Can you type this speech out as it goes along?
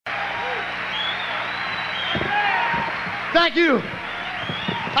Thank you.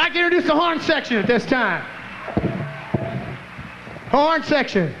 I'd like to introduce the horn section at this time. Horn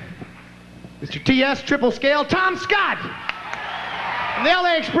section. Mr. T.S. Triple Scale, Tom Scott. From the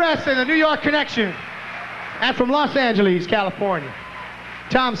LA Express and the New York Connection. And from Los Angeles, California.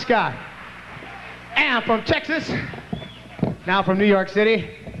 Tom Scott. And from Texas, now from New York City,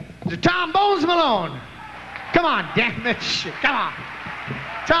 Mr. Tom Bones Malone. Come on, damn it, shit, come on.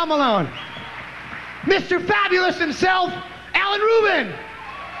 Tom Malone. Mr. Fabulous himself, Alan Rubin.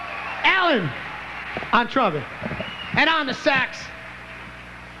 Alan on trumpet. And on the sax,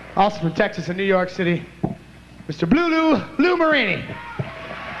 also from Texas and New York City, Mr. Lou Marini.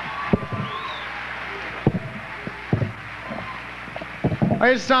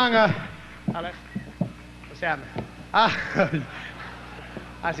 Here's a song, what's happening? I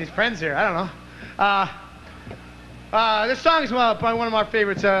see his friends here, I don't know. This song is probably one of my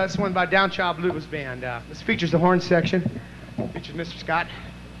favorites. It's one by Downchild Blues Band. This features the horn section, features Mr. Scott.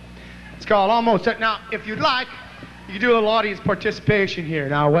 It's called Almost. Now, if you'd like, you can do a little audience participation here.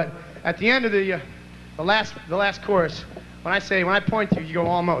 Now, at the end of the last chorus, when I point to you, you go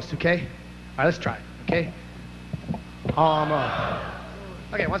almost, okay? All right, let's try it, okay? Almost.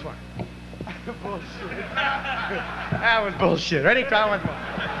 Okay, once more. Bullshit. That was bullshit. Ready? Try once more.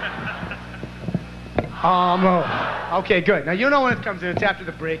 Almost. Okay, good. Now, you know when it comes in. It's after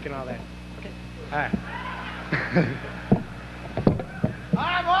the break and all that. Okay? All right. All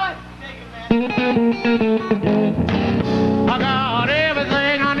right, boys. Take it, man. I got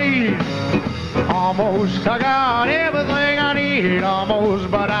everything I need. Almost. I got everything I need. Almost.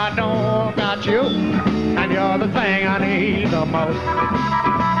 But I don't got you. And you're the thing I need the most.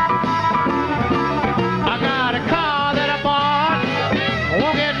 I got a car that I bought.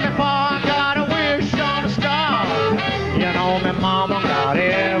 Won't get me far. Got a wish on a star. You know me, mama, got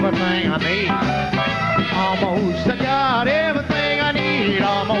everything I need. Almost. I got everything I need.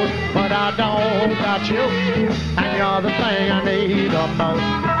 Almost. But I don't got you. And you're the thing I need the most.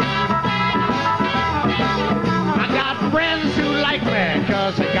 I got friends who like me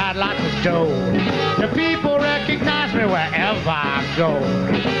 'cause I got lots of dough. The people recognize me wherever I go.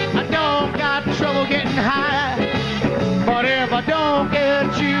 I don't got trouble getting high, but if I don't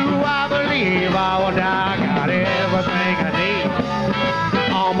get you, I believe I will die. I got everything I need.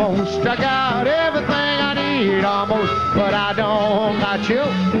 Almost. I got everything I need. Almost. But I don't got you,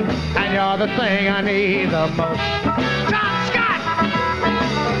 and you're the thing I need the most. Tom Scott!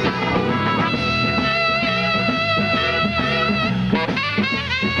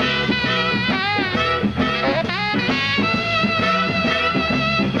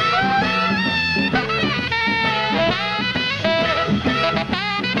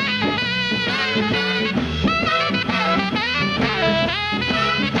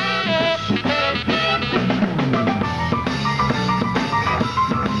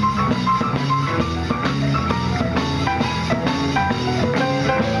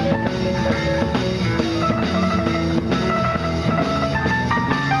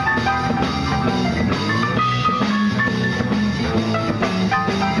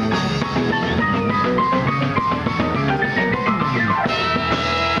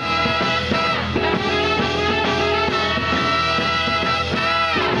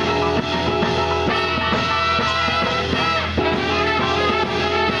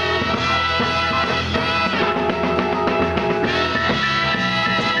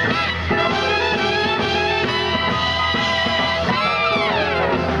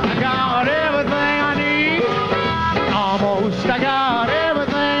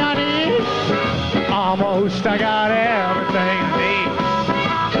 I got everything I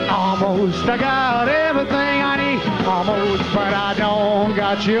need. Almost. I got everything I need. Almost. But I don't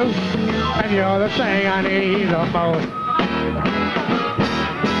got you. And you're the thing I need the most.